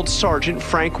 25-year-old Sergeant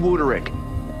Frank Wuterich.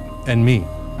 And me.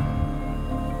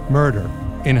 Murder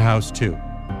in House 2.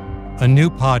 A new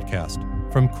podcast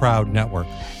from Crowd Network.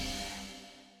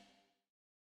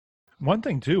 One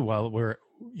thing, too, while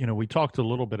we talked a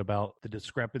little bit about the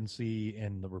discrepancy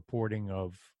in the reporting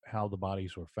of how the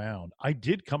bodies were found. I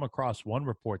did come across one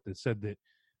report that said that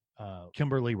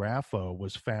Kimberly Raffo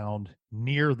was found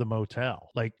near the motel.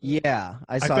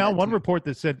 I found one report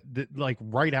that said that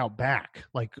right out back,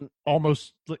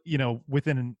 almost,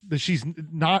 she's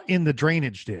not in the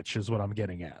drainage ditch is what I'm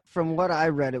getting at. From what I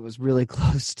read, it was really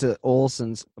close to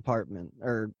Olson's apartment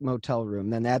or motel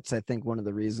room. And that's, I think, one of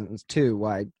the reasons too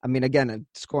why, I mean, again, a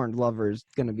scorned lover is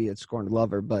going to be a scorned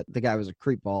lover, but the guy was a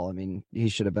creep ball. I mean, he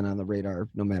should have been on the radar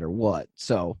no matter what.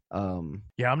 So, I'm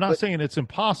not saying it's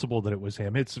impossible that it was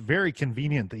him. It's very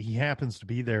convenient that he happens to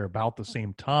be there about the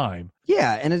same time.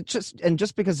 Yeah, and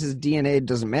just because his DNA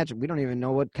doesn't match it, we don't even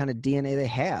know what kind of DNA they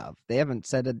have. They haven't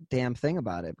said a damn thing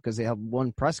about it because they have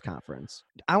one press conference.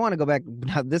 I want to go back.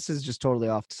 Now, this is just totally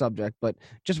off subject, but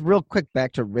just real quick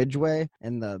back to Ridgway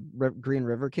and the Green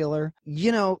River Killer.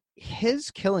 His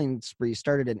killing spree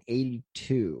started in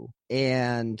 1982,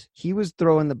 and he was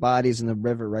throwing the bodies in the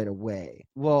river right away.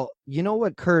 Well,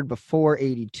 what occurred before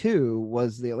 1982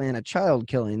 was the Atlanta child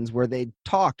killings, where they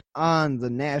talked on the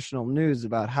national news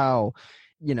about how,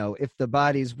 if the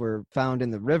bodies were found in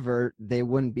the river, they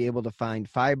wouldn't be able to find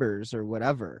fibers or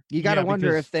whatever. You got to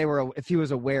wonder if he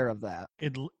was aware of that.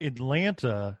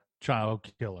 Atlanta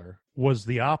child killer was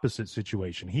the opposite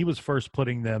situation. He was first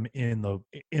putting them in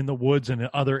the woods and in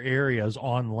other areas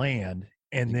on land,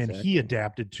 and then he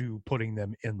adapted to putting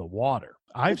them in the water.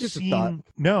 Here's the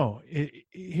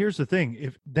thing.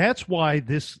 If that's why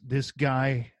this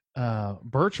guy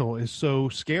Burchell is so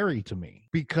scary to me,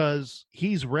 because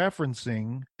he's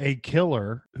referencing a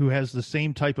killer who has the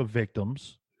same type of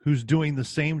victims, who's doing the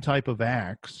same type of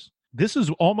acts. This is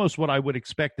almost what I would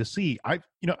expect to see.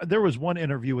 There was one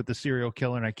interview with the serial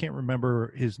killer, and I can't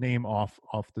remember his name off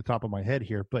the top of my head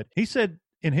here, but he said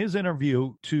in his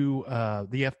interview to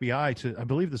the FBI, I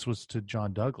believe this was to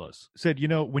John Douglas, said,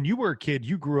 when you were a kid,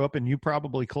 you grew up and you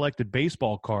probably collected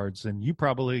baseball cards and you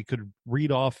probably could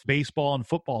read off baseball and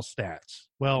football stats.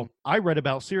 Well, I read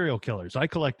about serial killers. I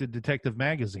collected Detective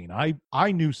Magazine.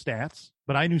 I knew stats,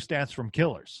 but I knew stats from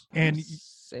killers. And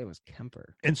say it was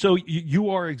Kemper. And so you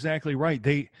are exactly right.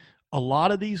 A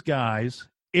lot of these guys,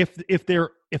 if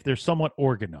they're somewhat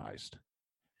organized,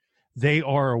 They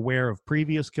are aware of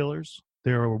previous killers.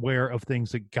 They're aware of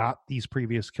things that got these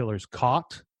previous killers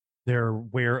caught. They're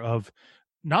aware of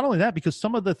not only that, because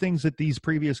some of the things that these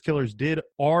previous killers did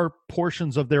are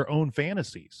portions of their own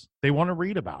fantasies. They want to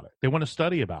read about it. They want to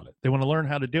study about it. They want to learn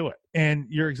how to do it. And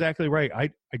you're exactly right.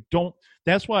 I don't,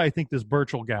 that's why I think this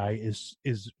Burchell guy is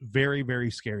very,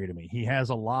 very scary to me. He has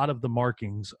a lot of the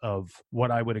markings of what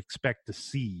I would expect to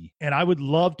see. And I would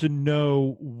love to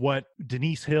know what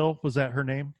Denise Hill, was that her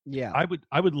name? Yeah.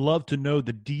 I would love to know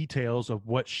the details of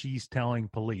what she's telling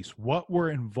police, what were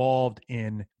involved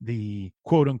in the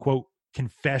quote unquote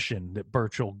confession that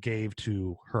Burchell gave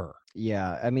to her.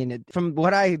 Yeah, I mean, from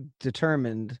what I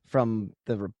determined from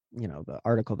the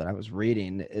article that I was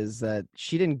reading is that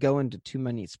she didn't go into too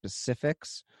many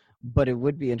specifics, but it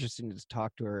would be interesting to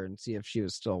talk to her and see if she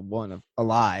was still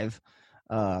alive,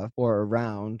 or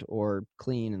around, or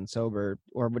clean and sober,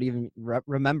 or would even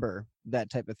remember that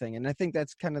type of thing. And I think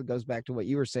that's kind of goes back to what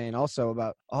you were saying also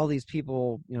about all these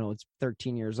people. It's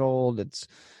 13 years old,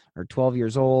 or 12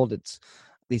 years old.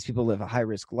 These people live a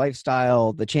high-risk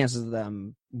lifestyle. The chances of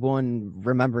them,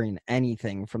 remembering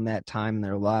anything from that time in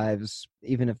their lives,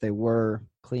 even if they were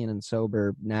clean and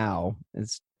sober now,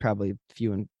 is probably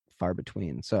few and far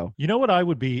between. So, you know what I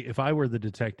would be if I were the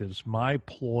detectives? My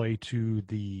ploy to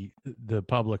the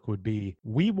public would be,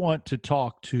 we want to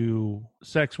talk to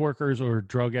sex workers or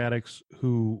drug addicts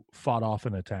who fought off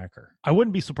an attacker. I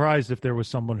wouldn't be surprised if there was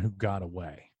someone who got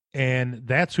away. And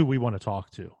that's who we want to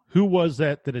talk to. Who was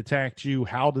that attacked you?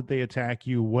 How did they attack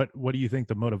you? What do you think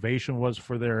the motivation was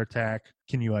for their attack?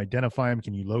 Can you identify him?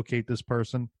 Can you locate this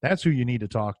person? That's who you need to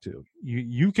talk to.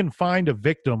 You can find a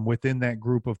victim within that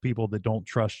group of people that don't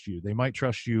trust you. They might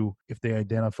trust you if they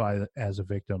identify as a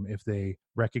victim, if they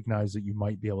recognize that you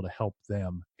might be able to help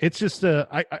them. It's just,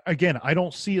 I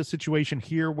don't see a situation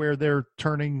here where they're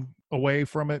turning away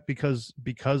from it because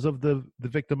of the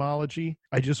victimology.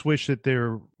 I just wish that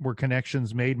there were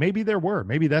connections made. Maybe there were.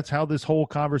 Maybe that's how this whole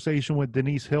conversation with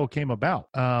Denise Hill came about.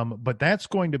 But that's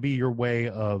going to be your way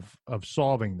of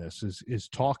solving this is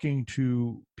talking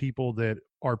to people that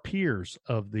are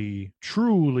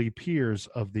truly peers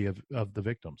of the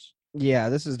victims. Yeah,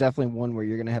 this is definitely one where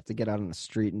you're going to have to get out on the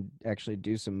street and actually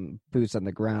do some boots on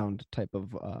the ground type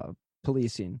of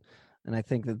policing. And I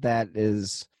think that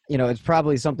is, it's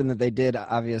probably something that they did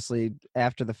obviously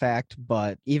after the fact,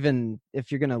 but even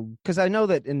if you're going to, because I know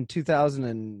that in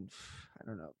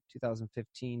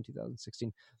 2015,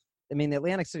 2016, I mean, the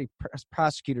Atlantic City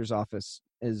prosecutor's office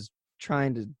is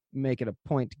trying to make it a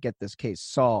point to get this case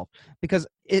solved because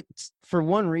it's, for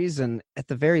one reason, at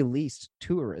the very least,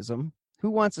 tourism. Who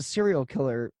wants a serial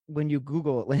killer when you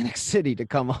Google Atlantic City to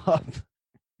come up?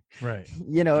 Right.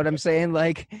 You know what I'm saying?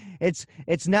 Like, it's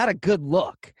not a good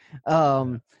look.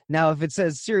 Now, if it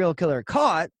says serial killer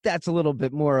caught, that's a little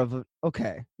bit more of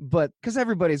okay. But because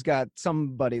everybody's got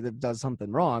somebody that does something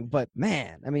wrong. But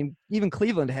man, I mean, even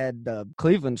Cleveland had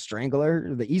Cleveland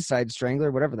Strangler, the East Side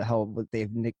Strangler, whatever the hell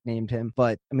they've nicknamed him.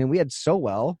 But I mean, we had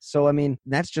Sowell. So I mean,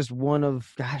 that's just one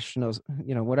of gosh knows,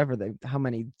 how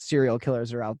many serial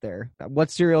killers are out there.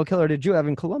 What serial killer did you have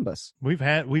in Columbus? We've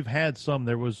had some.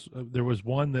 There was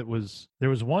one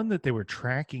that they were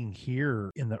tracking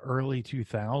here in the early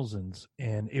 2000s,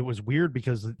 and it was weird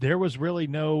because there was really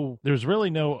no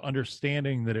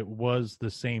understanding that it was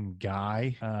the same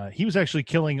guy. He was actually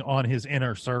killing on his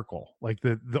inner circle. Like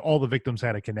all the victims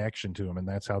had a connection to him, and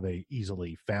that's how they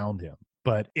easily found him.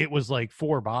 But it was like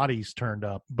 4 bodies turned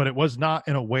up, but it was not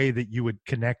in a way that you would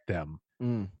connect them.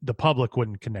 The public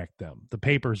wouldn't connect them. The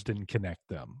papers didn't connect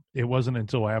them. It wasn't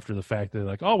until after the fact that they're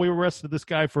like, oh, we arrested this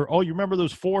guy for, you remember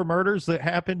those 4 murders that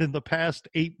happened in the past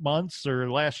 8 months or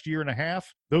last year and a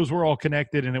half? Those were all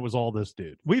connected, and it was all this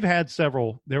dude. We've had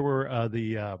several. There were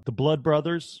the Blood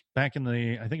Brothers back in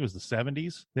I think it was the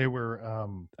 70s. They were,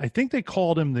 I think they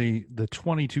called him the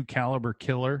 22 caliber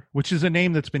killer, which is a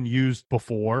name that's been used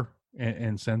before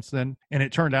and since then, and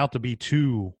it turned out to be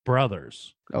 2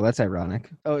 brothers. Oh, that's ironic.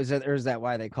 Oh, is that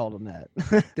why they called him that?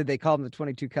 Did they call him the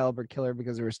 22 caliber killer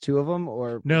because there was 2 of them,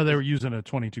 or no? They were using a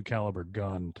 22 caliber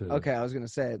gun to. Okay, I was gonna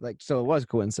say so it was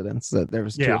coincidence that there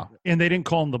was 2. Yeah, and they didn't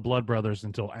call them the Blood Brothers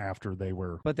until after they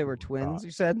were. But they were twins.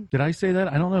 You said? Did I say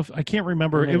that? I don't know. I can't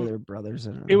remember. Maybe they were brothers.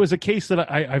 I don't know. It was a case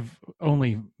that I've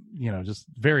only just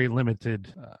very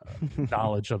limited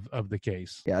knowledge of the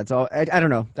case. Yeah, it's all, I don't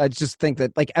know. I just think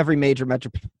that like every major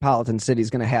metropolitan city is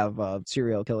going to have a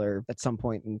serial killer at some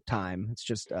point in time. It's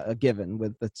just a given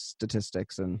with the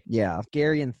statistics. And yeah,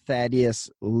 Gary and Thaddeus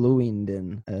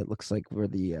Lewington. It looks like we're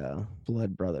the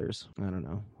blood brothers. I don't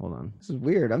know. Hold on. This is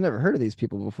weird. I've never heard of these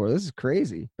people before. This is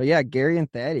crazy. But yeah, Gary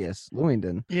and Thaddeus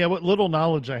Lewington. Yeah, what little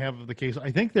knowledge I have of the case,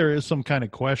 I think there is some kind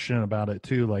of question about it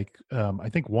too. Like, I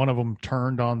think one of them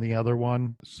turned on the other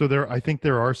one. So I think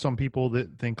there are some people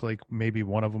that think like maybe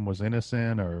one of them was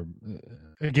innocent, or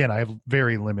again, I have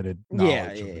very limited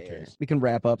knowledge of the case. We can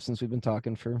wrap up since we've been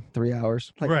talking for 3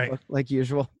 hours, like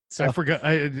usual. So. I forgot.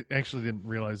 I actually didn't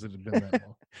realize it had been that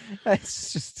long.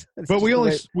 It's but we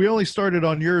only started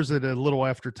on yours at a little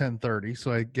after 10:30,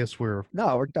 so I guess it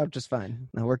worked out just fine.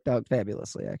 It worked out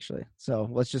fabulously, actually. So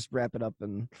let's just wrap it up.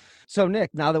 And so, Nick,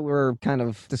 now that we're kind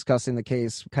of discussing the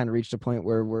case, we kind of reached a point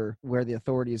where where the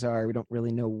authorities are. We don't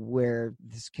really know where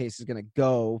this case is going to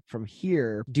go from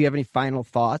here. Do you have any final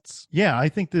thoughts? Yeah, I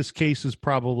think this case is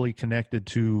probably connected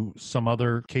to some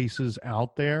other cases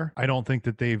out there. I don't think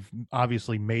that they've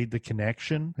obviously made the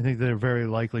connection. I think there very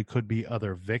likely could be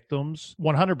other victims.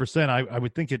 100%, I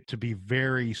would think it to be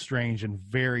very strange and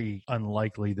very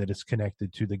unlikely that it's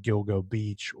connected to the Gilgo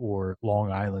Beach or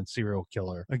Long Island serial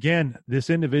killer. Again,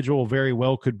 this individual very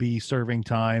well could be serving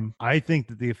time. I think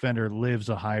that the offender lives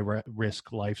a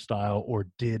high-risk lifestyle, or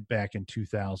did back in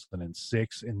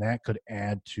 2006, and that could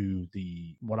add to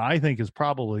what I think is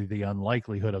probably the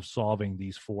unlikelihood of solving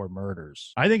these 4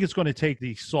 murders. I think it's going to take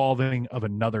the solving of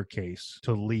another case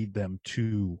to lead them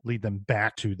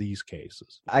back to these cases.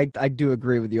 I do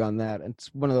agree with you on that.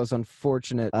 It's one of those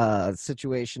unfortunate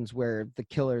situations where the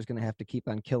killer is going to have to keep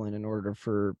on killing in order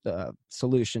for the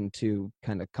solution to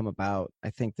kind of come about. I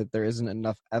think that there isn't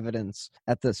enough evidence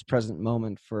at this present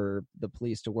moment for the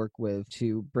police to work with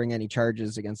to bring any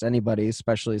charges against anybody,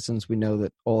 especially since we know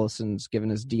that Oleson's given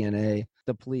his DNA.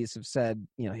 The police have said,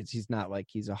 he's not like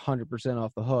he's 100%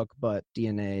 off the hook, but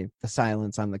DNA, the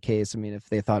silence on the case. I mean, if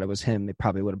they thought it was him, they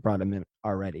probably would have brought him in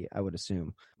already, I would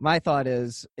assume. My thought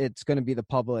is it's going to be the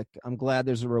public. I'm glad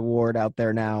there's a reward out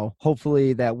there now.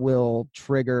 Hopefully that will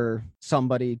trigger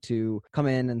somebody to come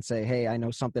in and say, hey, I know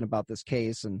something about this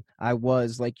case. And I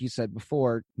was, like you said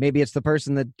before, maybe it's the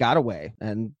person that got away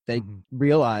and they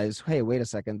realize, hey, wait a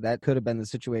second, that could have been the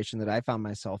situation that I found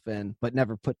myself in, but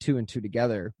never put 2 and 2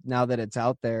 together. Now that it's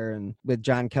out there, and with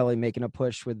John Kelly making a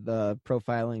push with the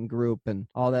profiling group and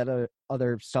all that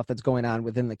other stuff that's going on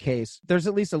within the case, there's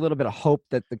at least a little bit of hope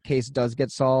that the case does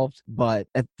get solved. But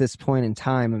at this point in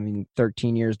time, I mean,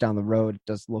 13 years down the road, it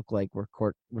does look like we're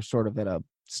sort of at a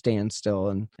standstill,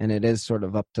 and it is sort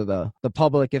of up to the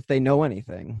public, if they know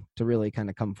anything, to really kind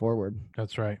of come forward.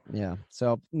 That's right. Yeah.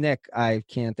 So Nick, I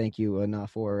can't thank you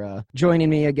enough for joining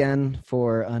me again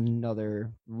for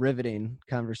another riveting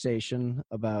conversation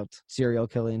about serial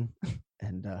killing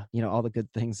and all the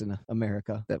good things in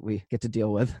America that we get to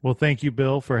deal with. Well, thank you,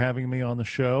 Bill, for having me on the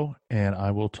show, and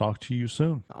I will talk to you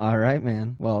soon. All right,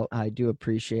 man. Well, I do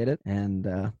appreciate it,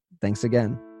 and thanks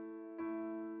again.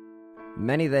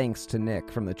 Many thanks to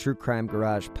Nick from the True Crime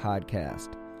Garage podcast.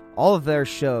 All of their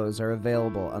shows are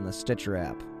available on the Stitcher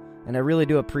app, and I really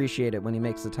do appreciate it when he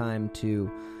makes the time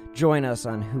to join us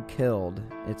on Who Killed.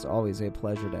 It's always a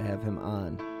pleasure to have him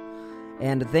on.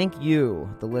 And thank you,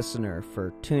 the listener,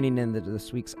 for tuning in to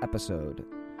this week's episode.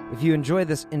 If you enjoy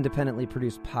this independently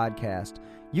produced podcast,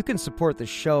 you can support the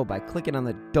show by clicking on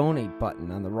the donate button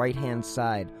on the right-hand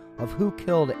side of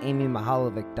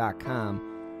WhoKilledAmyMihalovic.com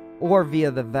or via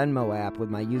the Venmo app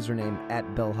with my username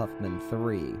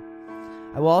 @BillHuffman3.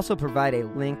 I will also provide a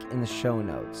link in the show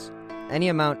notes. Any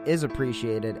amount is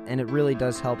appreciated, and it really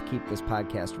does help keep this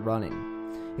podcast running.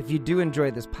 If you do enjoy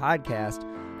this podcast,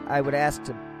 I would ask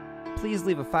to please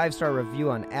leave a 5-star review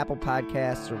on Apple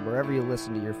Podcasts or wherever you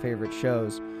listen to your favorite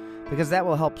shows, because that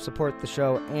will help support the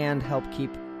show and help keep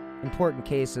important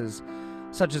cases,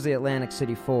 such as the Atlantic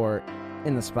City 4,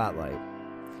 in the spotlight.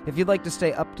 If you'd like to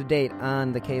stay up to date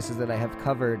on the cases that I have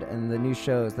covered and the new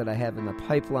shows that I have in the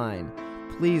pipeline,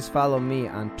 please follow me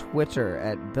on Twitter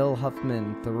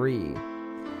 @BillHuffman3.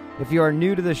 If you are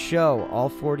new to the show, all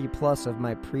 40 plus of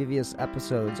my previous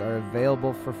episodes are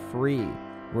available for free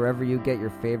wherever you get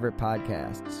your favorite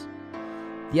podcasts.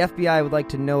 The FBI would like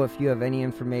to know if you have any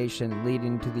information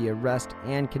leading to the arrest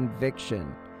and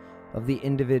conviction of the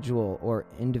individual or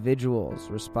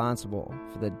individuals responsible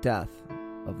for the death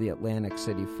of the Atlantic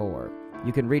City 4.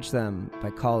 You can reach them by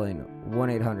calling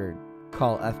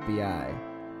 1-800-CALL-FBI.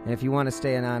 And if you want to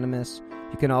stay anonymous,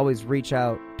 you can always reach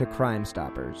out to Crime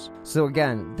Stoppers. So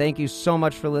again, thank you so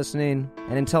much for listening,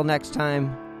 and until next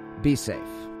time, be safe.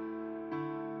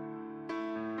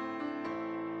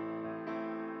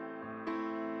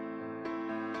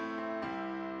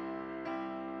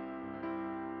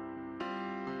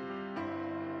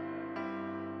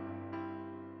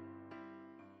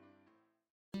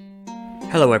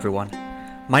 Hello everyone,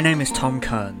 my name is Tom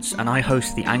Kearns and I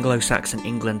host the Anglo-Saxon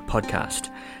England podcast,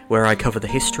 where I cover the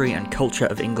history and culture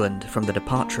of England from the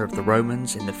departure of the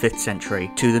Romans in the 5th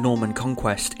century to the Norman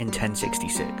conquest in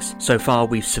 1066. So far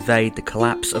we've surveyed the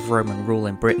collapse of Roman rule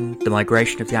in Britain, the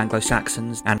migration of the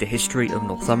Anglo-Saxons, and the history of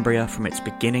Northumbria from its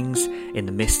beginnings in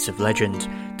the mists of legend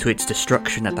to its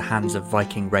destruction at the hands of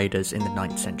Viking raiders in the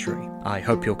 9th century. I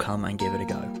hope you'll come and give it a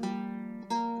go.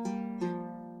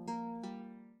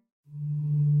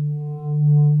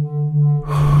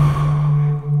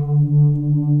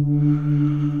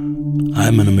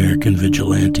 I'm an American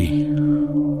vigilante.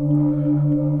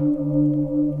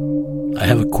 I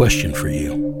have a question for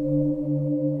you.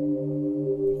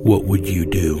 What would you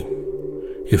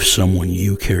do if someone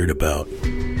you cared about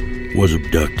was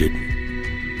abducted,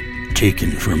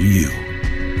 taken from you?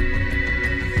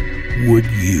 Would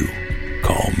you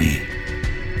call me?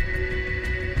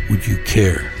 Would you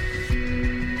care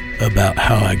about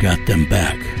how I got them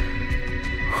back?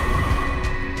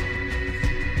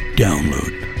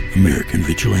 Download American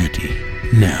Vigilante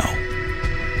now.